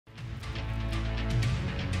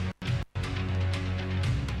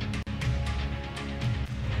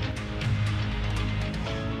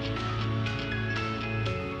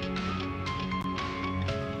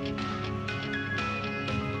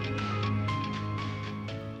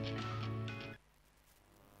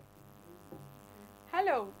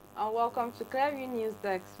Hello and welcome to Clearview News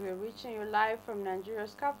Desk. We're reaching you live from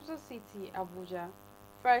Nigeria's capital city, Abuja.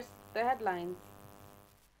 First, the headlines.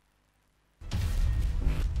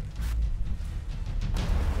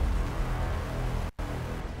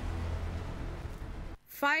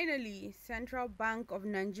 Finally, Central Bank of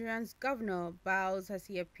Nigeria's governor bows as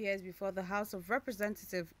he appears before the House of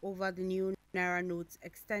Representatives over the new Naira notes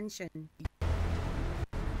extension.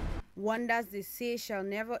 Wonders they say shall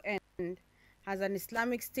never end, as an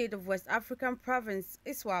Islamic State of West African province,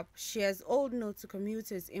 ISWAP, shares old notes to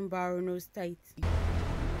commuters in Borno State.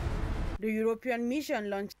 The European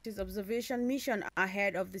Mission launches observation mission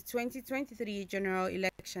ahead of the 2023 general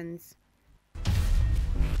elections.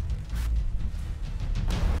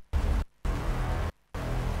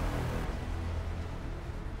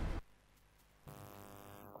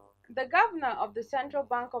 The governor of the Central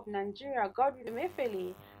Bank of Nigeria, Godwin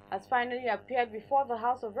Emefiele, has finally appeared before the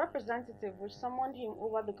House of Representatives, which summoned him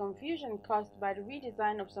over the confusion caused by the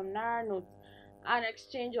redesign of some Naira notes and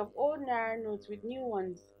exchange of old Naira notes with new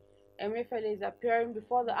ones. Emefiele is appearing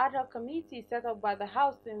before the ad hoc committee set up by the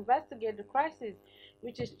House to investigate the crisis,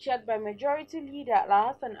 which is chaired by Majority Leader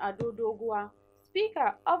Alhassan Ado Doguwa.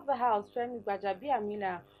 Speaker of the House, Femi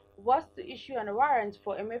Gbajabiamila, was to issue an warrant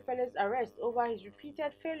for Emefiele's arrest over his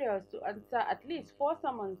repeated failures to answer at least 4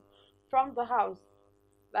 summons from the House.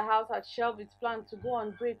 The House had shelved its plan to go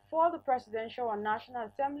on break for the presidential and National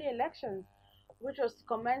Assembly elections, which was to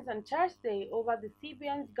commence on Thursday over the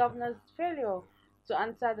CBN's governor's failure to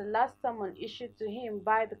answer the last summon issued to him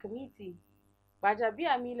by the committee.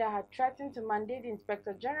 Gbajabiamila had threatened to mandate the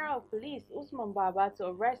Inspector General of Police, Usman Baba, to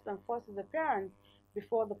arrest and force his appearance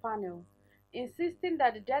before the panel, insisting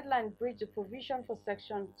that the deadline breached the provision for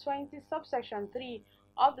Section 20, subsection 3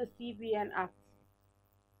 of the CBN Act.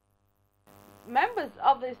 Members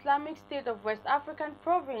of the Islamic State of West African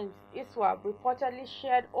Province, ISWAP, reportedly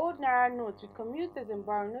shared old Naira notes with commuters in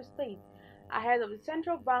Borno State ahead of the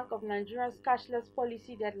Central Bank of Nigeria's cashless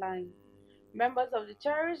policy deadline. Members of the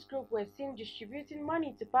terrorist group were seen distributing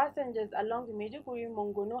money to passengers along the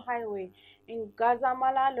Maiduguri-Mongono Highway in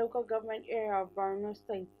Gazamala local government area of Borno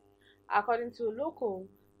State. According to a local,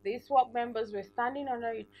 the ISWAP members were standing under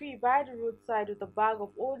a tree by the roadside with a bag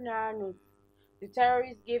of old Naira notes. The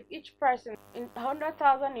terrorists gave each person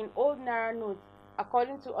 100,000 in old Naira notes.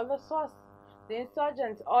 According to other sources, the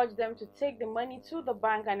insurgents urged them to take the money to the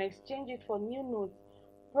bank and exchange it for new notes,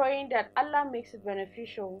 praying that Allah makes it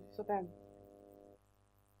beneficial to them.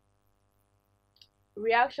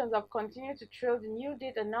 Reactions have continued to trail the new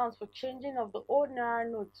date announced for changing of the old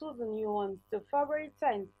Naira note to the new ones till February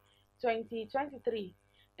 10, 2023.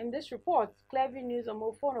 In this report, Clearview News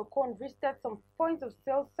Omofono Okon visited some points of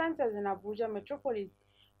sale centers in Abuja metropolis,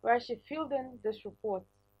 where she filled in this report.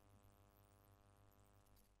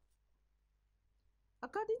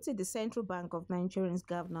 According to the Central Bank of Nigeria's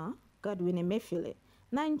governor, Godwin Emefiele,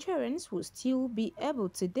 Nigerians will still be able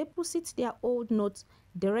to deposit their old notes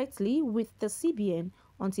directly with the CBN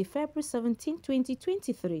until February 17,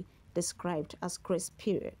 2023, described as grace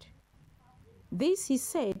period. This, he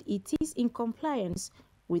said, it is in compliance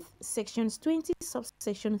with Sections 20,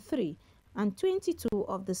 subsection 3 and 22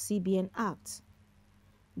 of the CBN Act.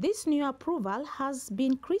 This new approval has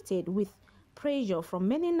been created with pressure from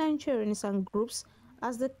many Nigerians and groups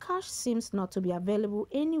as the cash seems not to be available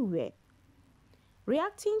anywhere.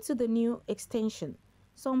 Reacting to the new extension,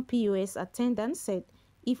 some POS attendants said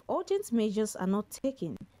if urgent measures are not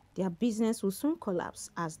taken, their business will soon collapse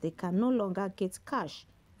as they can no longer get cash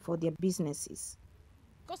for their businesses.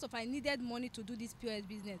 Because I needed money to do this POS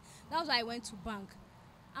business, that's why I went to bank.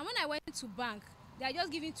 And when I went to bank, they are just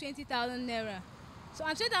giving 20,000 naira. So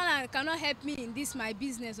 20,000 naira cannot help me in this my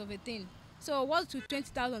business of a thing. So what will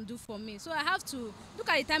 20,000 do for me? So I have to look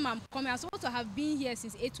at the time I'm coming. I'm supposed to have been here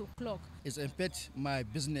since 8 o'clock. It's impacted my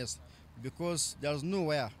business because there's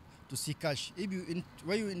nowhere to see cash.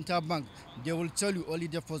 When you enter bank, they will tell you only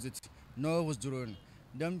deposit, no withdrawing.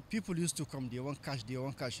 Then people used to come, they want cash.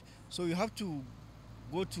 So you have to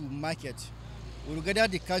go to market. We'll gather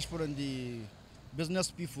the cash from the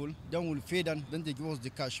business people, then we'll pay them, then they give us the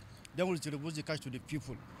cash. Then we'll distribute the cash to the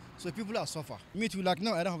people. So people are suffer. Me too, like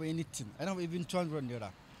now I don't have anything. I don't have even 200 naira.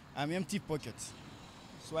 I'm empty pocket.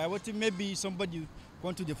 So I want to maybe somebody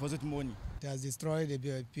want to deposit money. It has destroyed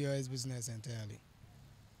the POS business entirely.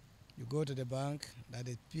 You go to the bank, that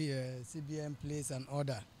the CBN place an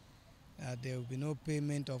order. There will be no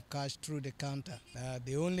payment of cash through the counter.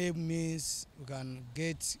 The only means you can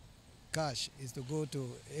get cash is to go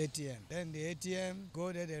to ATM. Then the ATM,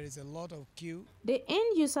 go there is a lot of queue. The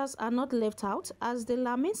end users are not left out as they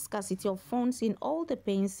lament scarcity of funds in all the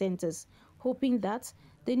paying centers, hoping that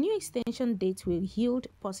the new extension date will yield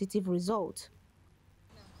positive results.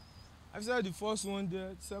 I've said the first one there,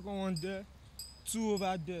 the second one there, 2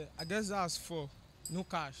 over there. I guess that's 4. No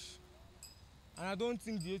cash. And I don't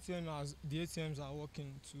think the ATMs are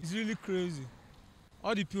working too. It's really crazy.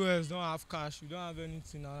 All the POS don't have cash. We don't have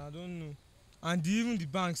anything, and I don't know. And even the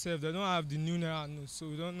bank self, they don't have the new naira notes, so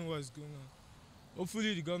we don't know what's going on.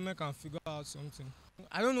 Hopefully the government can figure out something.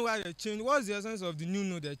 I don't know why they changed. What's the essence of the new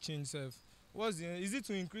note they changed self? Is it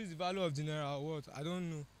to increase the value of the naira or what? I don't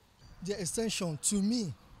know. The extension, to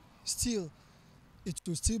me, still, it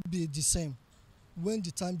will still be the same when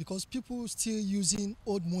the time, because people still using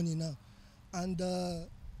old money now, and the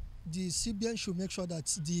CBN should make sure that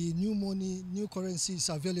the new money, new currency is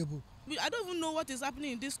available. I don't even know what is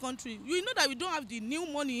happening in this country. You know that we don't have the new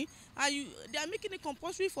money, and they are making it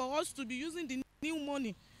compulsory for us to be using the new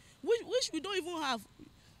money, which we don't even have.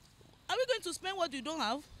 Are we going to spend what we don't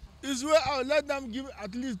have? It's where I'll let them give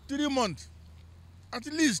at least 3 months. At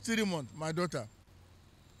least 3 months, my daughter.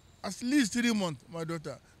 At least 3 months, my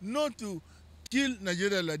daughter. Not to kill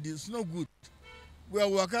Nigeria like this. It's not good. We are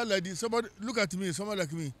working like this. Somebody, look at me, someone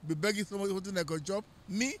like me, be begging somebody something like a job.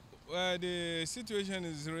 Me? Well, the situation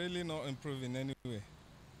is really not improving anyway,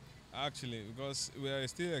 actually, because we are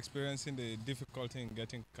still experiencing the difficulty in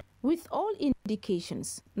getting cash. With all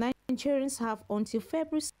indications, Nigerians have until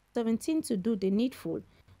February 17 to do the needful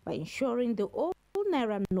by ensuring the old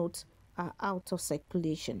naira notes are out of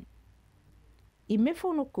circulation.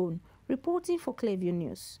 Imefonokon, reporting for Clearview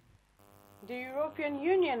News. The European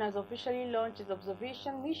Union has officially launched its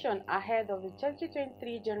observation mission ahead of the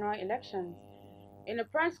 2023 general elections. In a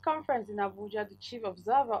press conference in Abuja, the chief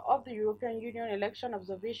observer of the European Union Election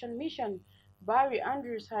Observation Mission, Barry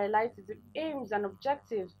Andrews, highlighted the aims and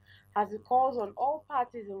objectives as he calls on all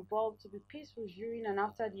parties involved to be peaceful during and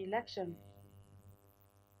after the election.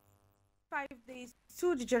 5 days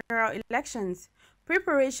to the general elections,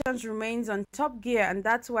 preparations remains on top gear, and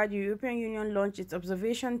that's why the European Union launched its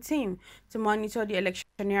observation team to monitor the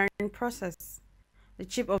electioneering process. The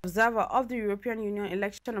chief observer of the European Union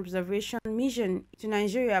Election Observation Mission to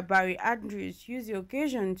Nigeria, Barry Andrews, used the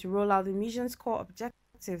occasion to roll out the mission's core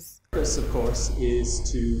objectives. The purpose, of course, is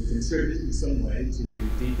to contribute in some way to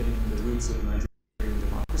deepening the roots of Nigerian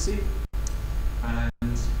democracy. And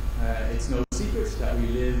it's no secret that we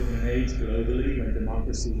live in an age globally when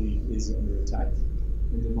democracy is under attack,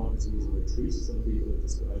 when democracy is in retreat. Some people have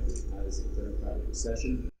described it as a democratic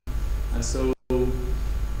recession. And so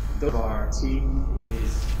our team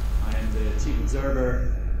is, I am the chief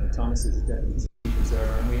observer, Thomas is the deputy chief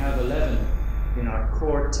observer, and we have 11 in our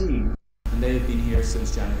core team, and they have been here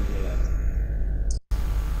since January the 11th.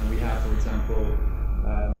 And we have, for example,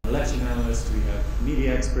 election analysts, we have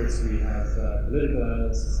media experts, we have political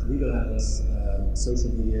analysts, legal analysts,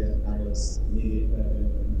 social media analysts,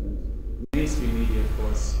 mainstream media, of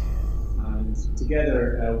course. And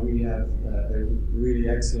together we have a really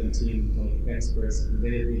excellent team of experts, and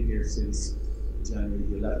they have been here since January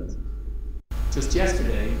the 11th. Just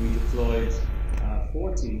yesterday, we deployed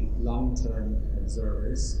 40 long-term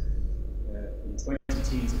observers in 20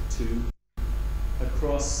 teams of 2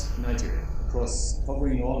 across Nigeria,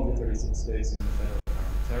 covering all of the 36 states in the Federal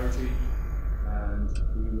Territory, and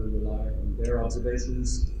we will rely on their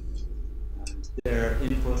observations and their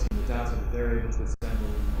input and the data that they're able to assemble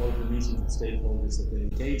in all of the meetings with stakeholders that they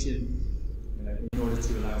engage in order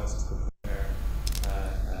to allow us to prepare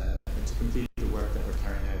to complete the work that we're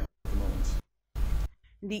carrying out at the moment.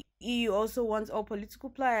 The EU also wants all political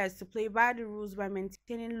players to play by the rules by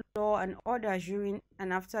maintaining law and order during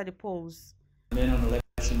and after the polls. And then on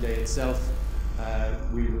election day itself,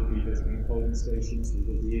 we will be visiting polling stations, we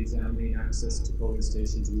will be examining access to polling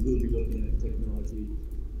stations, we will be looking at technology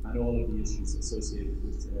and all of the issues associated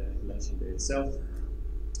with election day itself.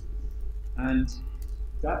 And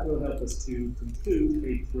that will help us to conclude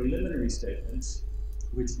a preliminary statement,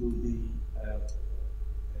 which will be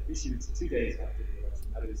issued 2 days after the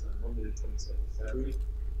election, that is on Monday the 27th of February,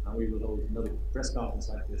 and we will hold another press conference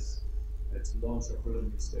like this to launch our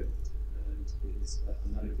preliminary statement. And it is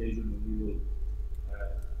on that occasion when we will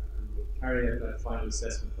carry out that final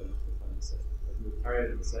assessment, we will carry out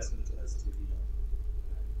an assessment as to the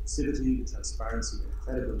civility, the transparency and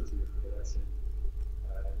credibility of the election.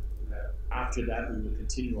 After that, we will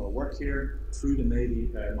continue our work here through the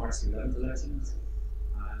March 11th elections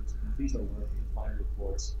and complete our work in the final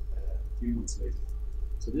report a few months later.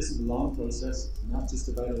 So this is a long process, not just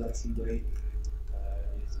about election day.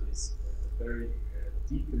 It is a very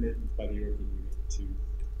deep commitment by the European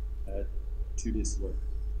Union to this work.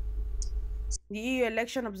 The EU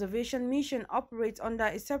Election Observation Mission operates under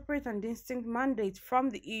a separate and distinct mandate from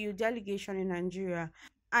the EU delegation in Nigeria.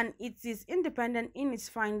 and it is independent in its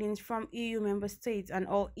findings from EU member states and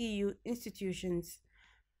all EU institutions.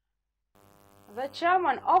 The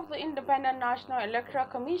chairman of the Independent National Electoral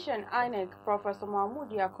Commission, INEC, Professor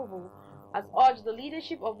Mahmoud Yakubu, has urged the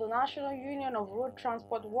leadership of the National Union of Road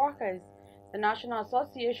Transport Workers, the National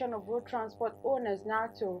Association of Road Transport Owners,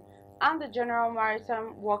 NATO, and the General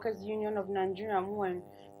Maritime Workers Union of Nigeria, MUN,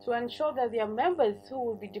 to ensure that their members who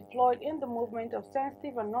will be deployed in the movement of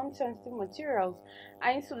sensitive and non-sensitive materials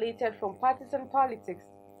are insulated from partisan politics.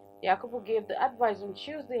 Yakubu gave the advice on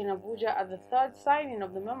Tuesday in Abuja at the third signing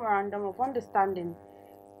of the Memorandum of Understanding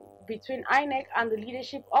between INEC and the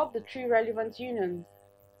leadership of the three relevant unions.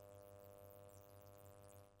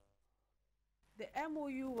 The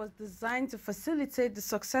MOU was designed to facilitate the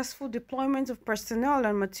successful deployment of personnel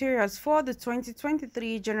and materials for the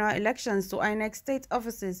 2023 general elections to INEC state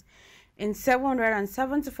offices in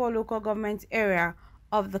 774 local government areas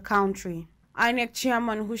of the country. INEC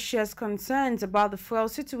chairman, who shares concerns about the fuel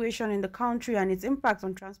situation in the country and its impact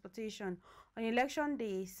on transportation on election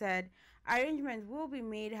day, said arrangements will be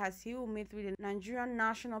made as he will meet with the Nigerian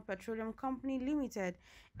National Petroleum Company Limited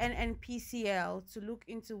 (NNPCL) to look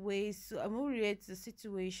into ways to ameliorate the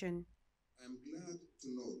situation. I am glad to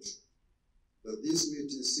note that this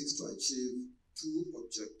meeting seeks to achieve two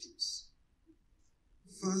objectives.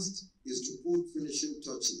 First is to put finishing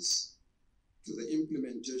touches to the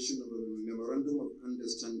implementation of a Memorandum of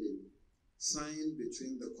Understanding signed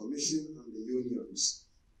between the Commission and the unions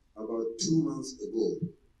about 2 months ago.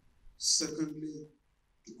 Secondly,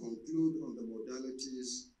 to conclude on the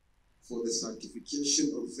modalities for the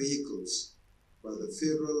certification of vehicles by the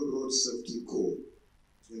Federal Road Safety Corps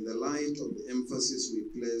in the light of the emphasis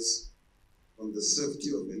we place on the safety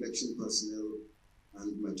of election personnel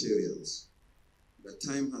and materials. The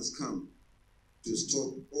time has come to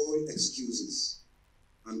stop all excuses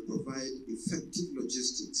and provide effective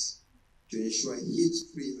logistics to ensure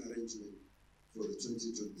heat-free arrangement for the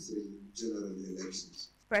 2023 general elections.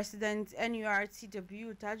 President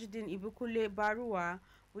NURTW Tajuddin Ibukule Barua,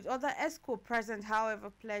 with other ESCO present, however,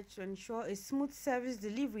 pledged to ensure a smooth service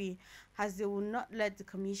delivery as they will not let the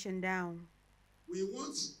Commission down. We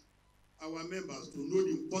want our members to know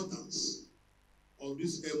the importance of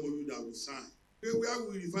this MOU that we signed. Where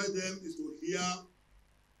we invite them is to hear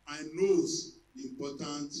and knows the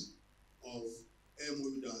importance of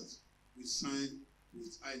MOU that we signed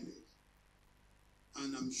with INEC.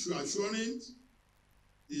 And I'm assuring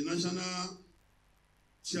the national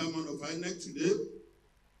chairman of INEC today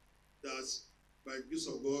that by the grace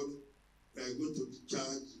of God, we are going to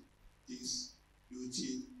discharge this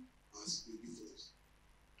duty as we give us.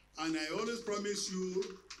 And I always promise you,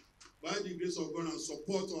 by the grace of God and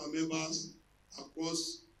support our members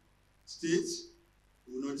across states,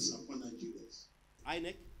 we will not disappoint Nigerians.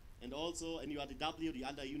 INEC and also NURTW, the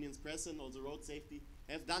other unions present, also road safety,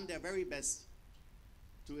 have done their very best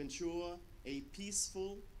to ensure a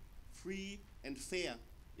peaceful, free and fair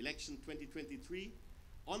election 2023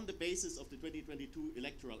 on the basis of the 2022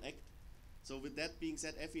 Electoral Act. So with that being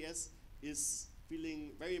said, FES is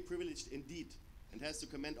feeling very privileged indeed and has to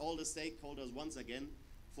commend all the stakeholders once again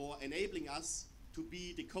for enabling us to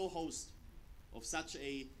be the co-host of such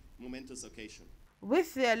a momentous occasion.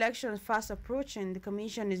 With the elections fast approaching, the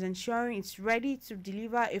Commission is ensuring it's ready to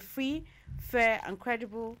deliver a free, fair and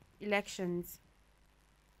credible elections.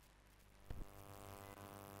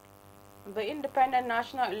 The Independent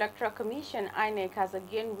National Electoral Commission, INEC, has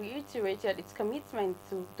again reiterated its commitment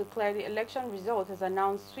to declare the election results as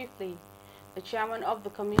announced swiftly. The chairman of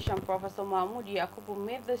the Commission, Professor Mahmoud Yakubu,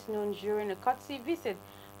 made this known during a courtesy visit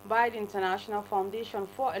by the International Foundation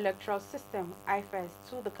for Electoral System, ADVERTS,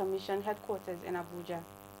 to the Commission headquarters in Abuja.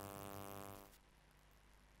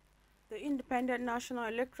 The Independent National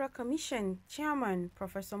Electoral Commission chairman,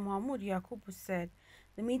 Professor Mahmoud Yakubu, said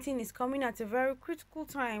the meeting is coming at a very critical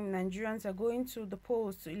time. Nigerians are going to the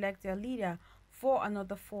polls to elect their leader for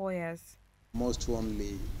another 4 years. Most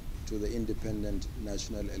warmly to the Independent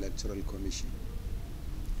National Electoral Commission.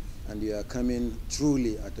 And you are coming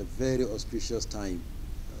truly at a very auspicious time.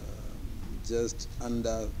 Just a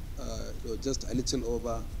little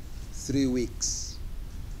over 3 weeks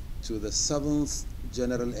to the 7th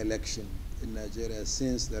general election in Nigeria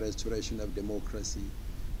since the restoration of democracy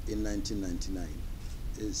in 1999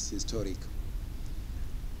 is historic.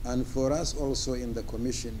 And for us also in the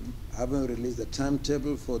Commission, having released the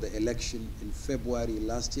timetable for the election in February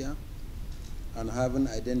last year and having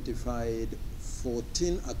identified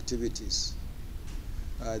 14 activities,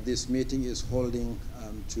 this meeting is holding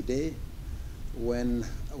today when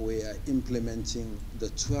we are implementing the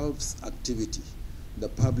 12th activity, the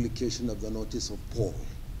publication of the notice of poll.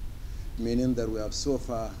 meaning that we have so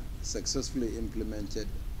far successfully implemented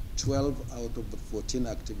 12 out of the 14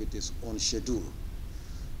 activities on schedule.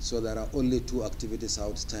 So there are only 2 activities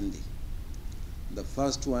outstanding. The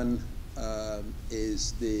first one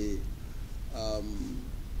is the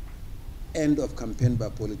end of campaign by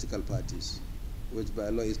political parties, which by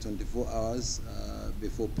law is 24 hours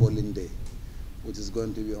before polling day, which is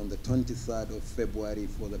going to be on the 23rd of February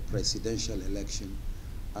for the presidential election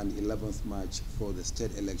and 11th March for the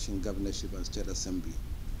state election, governorship and state assembly.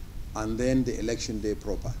 And then the election day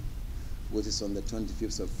proper, which is on the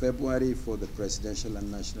 25th of February for the presidential and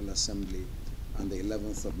national assembly and the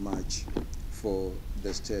 11th of March for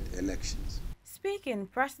the state elections. Speaking,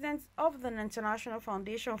 President of the International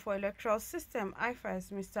Foundation for Electoral System,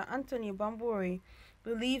 IFES, Mr. Anthony Bamburi,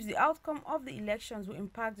 believes the outcome of the elections will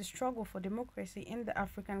impact the struggle for democracy in the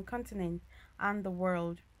African continent and the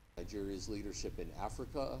world. Nigeria's leadership in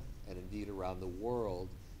Africa and indeed around the world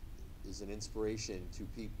is an inspiration to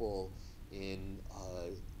people in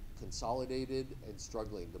consolidated and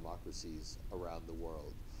struggling democracies around the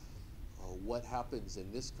world. What happens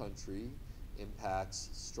in this country impacts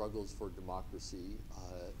struggles for democracy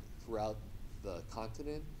throughout the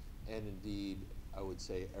continent and indeed, I would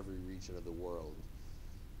say, every region of the world.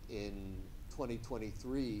 In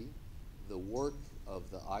 2023, the work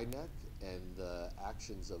of the INEC and the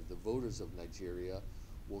actions of the voters of Nigeria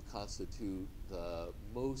will constitute the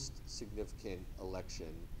most significant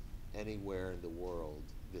election anywhere in the world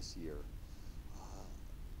this year.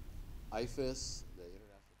 IFES, the International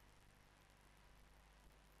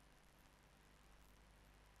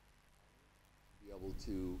be able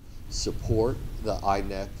to support the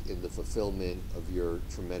INEC in the fulfillment of your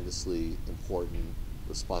tremendously important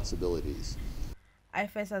responsibilities.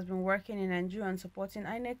 IFES has been working in Nigeria and supporting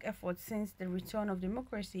INEC efforts since the return of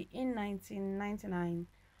democracy in 1999.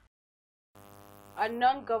 A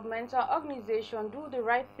non-governmental organization, Do the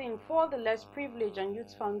Right Thing for the Less Privileged and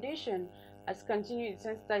Youth Foundation, has continued its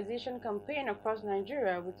sensitization campaign across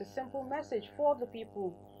Nigeria with a simple message for the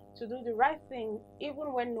people to do the right thing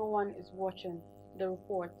even when no one is watching. The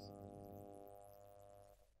report.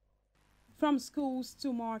 From schools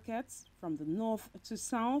to markets, from the north to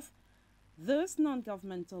south, this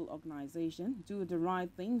non-governmental organization, Do the Right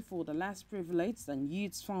Thing for the Less Privileged and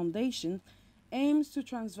Youth Foundation, aims to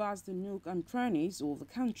traverse the nook and crannies of the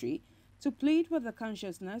country to plead with the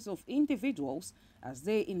consciousness of individuals as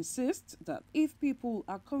they insist that if people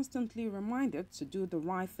are constantly reminded to do the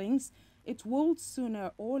right things, it will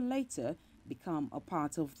sooner or later become a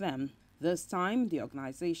part of them. This time, the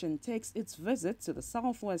organization takes its visit to the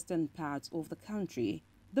southwestern part of the country.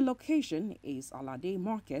 The location is Alade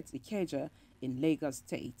Market, Ikeja, in Lagos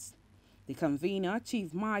State. The convener,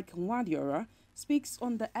 Chief Mike Nwadiora, speaks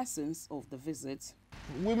on the essence of the visit.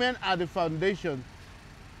 Women are the foundation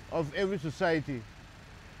of every society.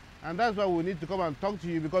 And that's why we need to come and talk to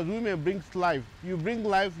you, because women brings life. You bring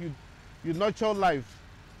life, you nurture life.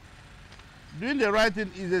 Doing the Right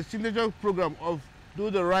Thing is a signature program of Do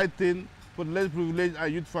the Right Thing for the Less Privileged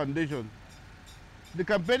and Youth Foundation. The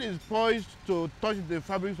campaign is poised to touch the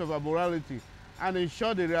fabrics of our morality and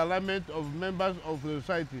ensure the realignment of members of the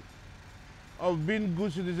society, of being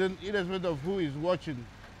good citizens irrespective of who is watching.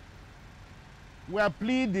 We are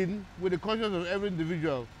pleading with the conscience of every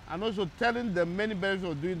individual and also telling them many benefits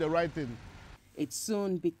of doing the right thing. It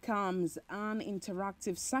soon becomes an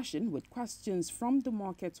interactive session with questions from the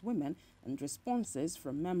market women and responses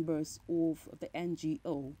from members of the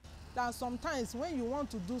NGO. That sometimes when you want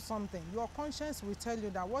to do something, your conscience will tell you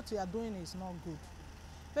that what you are doing is not good.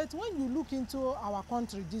 But when you look into our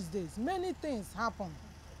country these days, many things happen.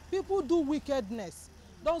 People do wickedness.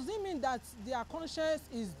 Does it mean that their conscience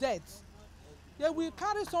is dead? They will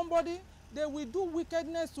carry somebody, they will do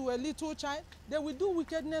wickedness to a little child, they will do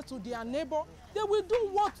wickedness to their neighbor, they will do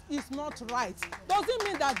what is not right. Does it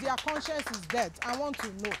mean that their conscience is dead? I want to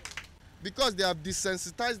know. Because they have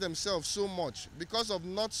desensitized themselves so much, because of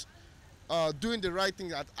not doing the right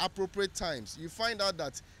thing at appropriate times, you find out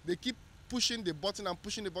that they keep pushing the button and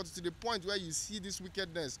pushing the button to the point where you see this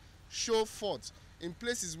wickedness show forth in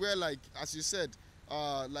places where, like, as you said,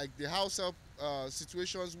 like the house help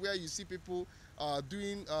situations where you see people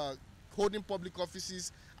holding public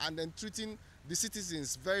offices and then treating the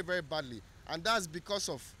citizens very, very badly. And that's because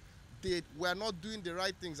of they were not doing the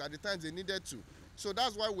right things at the times they needed to. So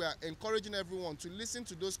that's why we are encouraging everyone to listen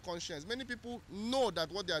to those conscience. Many people know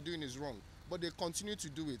that what they are doing is wrong, but they continue to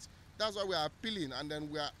do it. That's why we are appealing, and then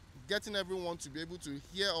we are getting everyone to be able to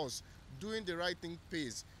hear us. Doing the right thing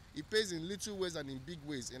pays. It pays in little ways and in big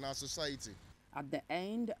ways in our society. At the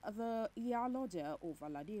end, the Iyaloja of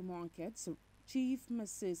Alade Market, Chief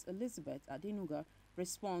Mrs. Elizabeth Adenuga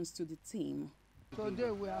responds to the theme. Today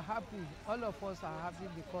we are happy, all of us are happy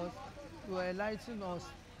because you enlighten us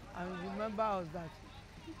and remember us that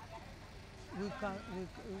we can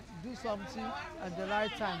do something at the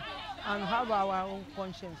right time and have our own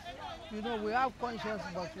conscience. You know, we have conscience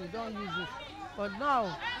but we don't use it. But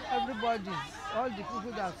now everybody, all the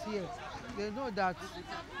people that's here, they know that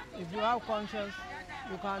if you have conscience,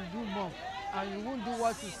 you can do more and you won't do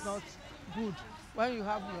what is not good when you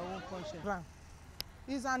have your own conscience.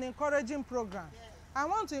 It's an encouraging program. I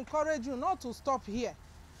want to encourage you not to stop here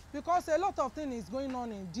because a lot of things is going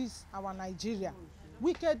on in this, our Nigeria.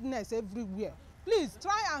 Wickedness everywhere. Please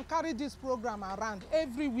try and carry this program around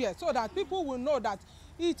everywhere so that people will know that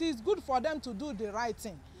it is good for them to do the right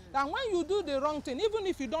thing. And when you do the wrong thing, even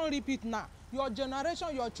if you don't repeat now, your generation,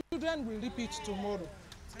 your children will repeat tomorrow.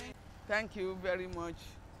 Thank you very much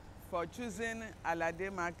for choosing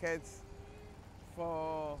Alade Market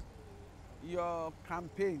for your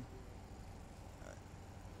campaign.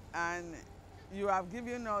 And you have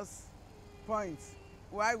given us points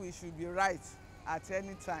why we should be right at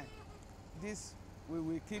any time. This we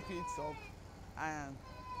will keep it up and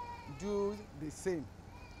do the same.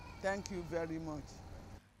 Thank you very much.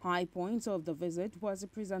 High point of the visit was a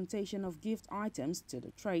presentation of gift items to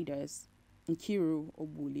the traders. Nkiru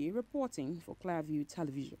Obuli reporting for Clearview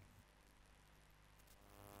Television.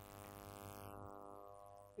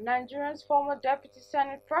 Nigeria's former Deputy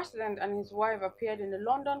Senate President and his wife appeared in the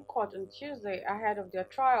London court on Tuesday ahead of their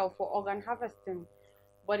trial for organ harvesting,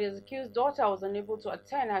 but his accused daughter was unable to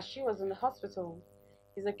attend as she was in the hospital.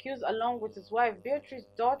 He is accused along with his wife Beatrice's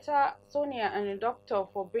daughter Sonia and a doctor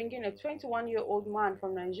for bringing a 21-year-old man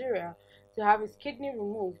from Nigeria to have his kidney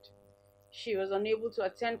removed. She was unable to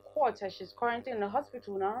attend court as she is currently in the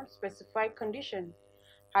hospital in an unspecified condition.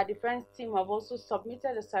 Her defense team have also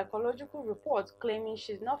submitted a psychological report claiming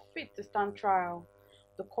she is not fit to stand trial.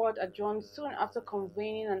 The court adjourned soon after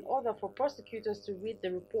convening an order for prosecutors to read the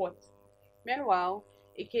report. Meanwhile,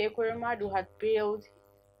 Ike Ekweremadu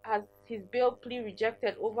has his bail plea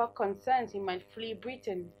rejected over concerns he might flee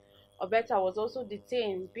Britain. Obeta was also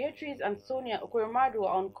detained. Beatrice and Sonia Ekweremadu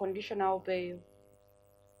are on conditional bail.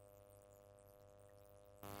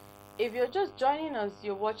 If you're just joining us,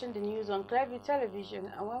 you're watching the news on Clearview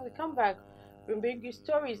Television, and when we come back, we'll bring you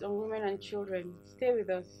stories on women and children. Stay with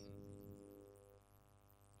us.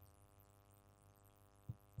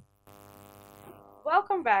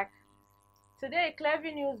 Welcome back. Today,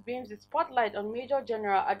 Clearview News beams its spotlight on Major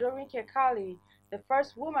General Adorinke Kali, the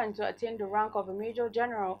first woman to attain the rank of a Major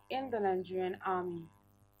General in the Nigerian Army.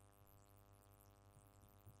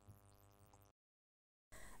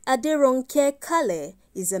 Aderonke Kale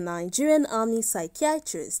is a Nigerian Army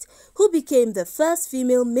psychiatrist who became the first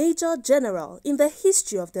female Major General in the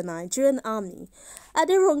history of the Nigerian Army.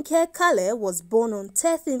 Aderonke Kale was born on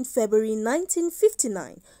 13 February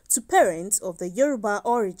 1959 to parents of the Yoruba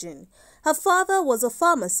origin. Her father was a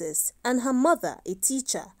pharmacist and her mother a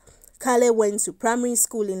teacher. Kale went to primary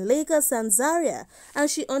school in Lagos and Zaria, and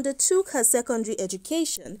she undertook her secondary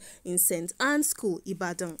education in St. Anne's School,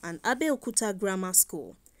 Ibadan, and Abeokuta Grammar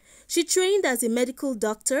School. She trained as a medical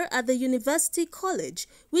doctor at the University College,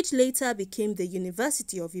 which later became the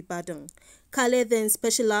University of Ibadan. Kale then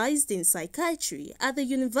specialized in psychiatry at the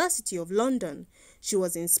University of London. She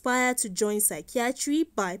was inspired to join psychiatry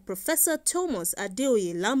by Professor Thomas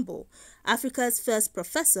Adeoye Lambo, Africa's first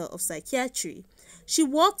professor of psychiatry. She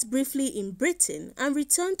worked briefly in Britain and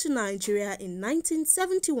returned to Nigeria in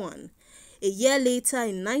 1971. A year later,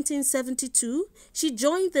 in 1972, she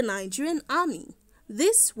joined the Nigerian Army.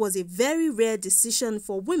 This was a very rare decision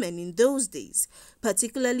for women in those days,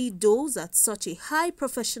 particularly those at such a high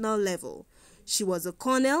professional level. She was a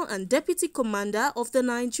colonel and deputy commander of the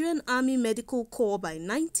Nigerian Army Medical Corps by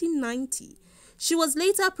 1990. She was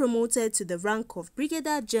later promoted to the rank of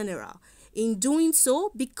Brigadier General, in doing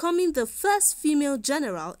so becoming the first female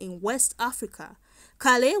general in West Africa.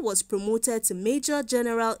 Kale was promoted to Major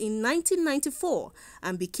General in 1994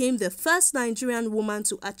 and became the first Nigerian woman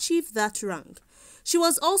to achieve that rank. She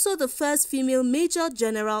was also the first female Major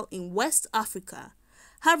General in West Africa.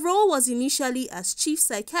 Her role was initially as chief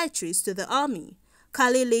psychiatrist to the army.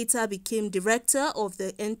 Kale later became director of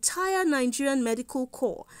the entire Nigerian Medical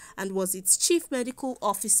Corps and was its chief medical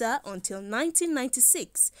officer until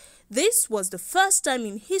 1996. This was the first time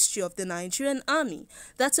in history of the Nigerian Army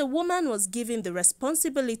that a woman was given the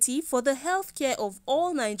responsibility for the health care of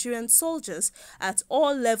all Nigerian soldiers at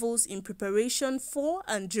all levels in preparation for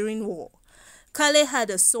and during war. Kale had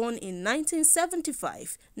a son in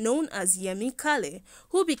 1975 known as Yemi Kale,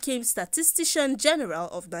 who became Statistician General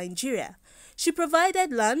of Nigeria. She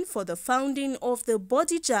provided land for the founding of the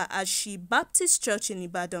Bodija Ashi Baptist Church in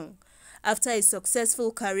Ibadan. After a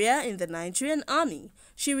successful career in the Nigerian Army,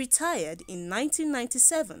 she retired in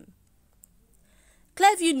 1997.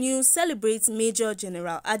 Clearview News celebrates Major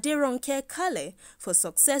General Aderonke Kale for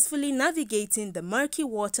successfully navigating the murky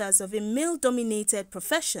waters of a male-dominated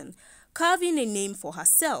profession, carving a name for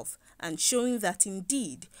herself and showing that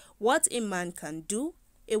indeed, what a man can do,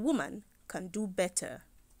 a woman can do better.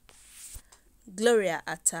 Gloria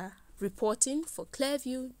Atta, reporting for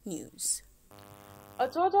Clearview News. A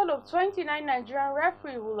total of 29 Nigerian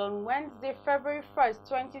referees will on Wednesday, February 1st,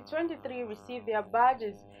 2023 receive their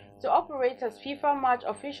badges to operate as FIFA match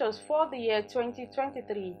officials for the year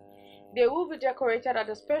 2023. They will be decorated at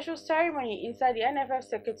a special ceremony inside the NFF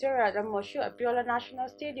Secretariat at Moshood Abiola National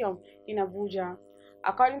Stadium in Abuja.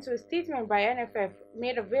 According to a statement by NFF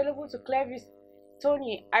made available to Clearview's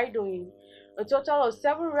Tony Idoin, a total of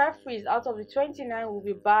 7 referees out of the 29 will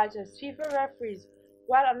be badged as FIFA referees,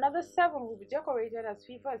 while another 7 will be decorated as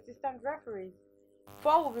FIFA assistant referees.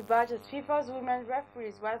 4 will be badged as FIFA's women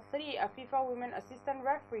referees, while 3 are FIFA women assistant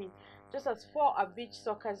referees, just as 4 are beach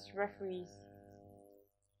soccer's referees.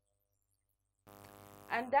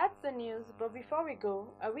 And that's the news, but before we go,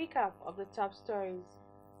 a recap of the top stories.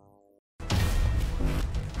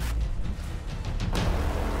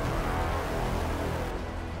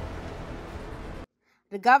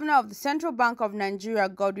 The governor of the Central Bank of Nigeria,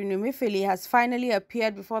 Godwin Emefiele, has finally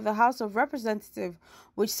appeared before the House of Representatives,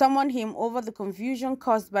 which summoned him over the confusion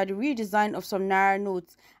caused by the redesign of some Naira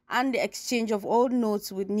notes and the exchange of old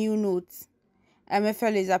notes with new notes.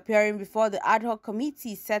 Emefiele is appearing before the ad hoc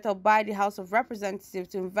committee set up by the House of Representatives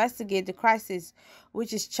to investigate the crisis,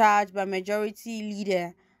 which is charged by Majority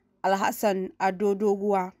Leader Alhassan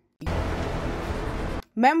Adodogwa.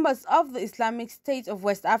 Members of the Islamic State of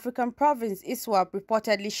West African Province ISWAP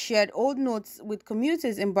reportedly shared old notes with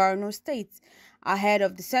commuters in Borno State ahead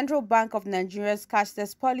of the Central Bank of Nigeria's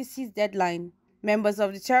cashless policies deadline. Members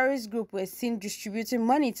of the terrorist group were seen distributing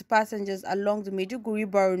money to passengers along the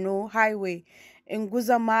Maiduguri-Borno highway in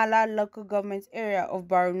Guzamala local government area of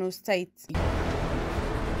Borno State.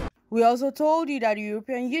 We also told you that the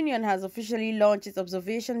European Union has officially launched its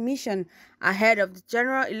observation mission ahead of the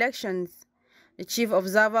general elections. The chief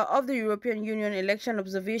observer of the European Union Election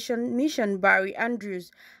Observation Mission, Barry Andrews,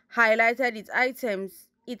 highlighted its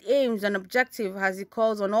aims and objectives as he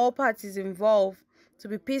calls on all parties involved to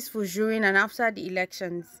be peaceful during and after the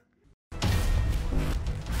elections.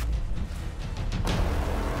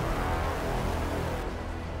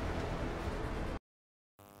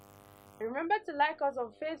 Remember to like us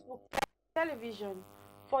on Facebook Television,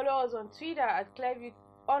 follow us on Twitter at Clearview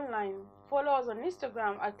Online, follow us on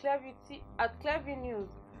Instagram at Clearview News,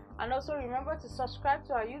 and also remember to subscribe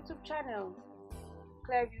to our YouTube channel,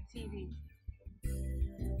 Clearview TV.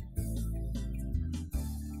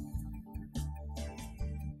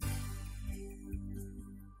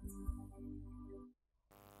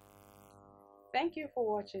 Thank you for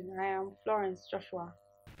watching. I am Florence Joshua.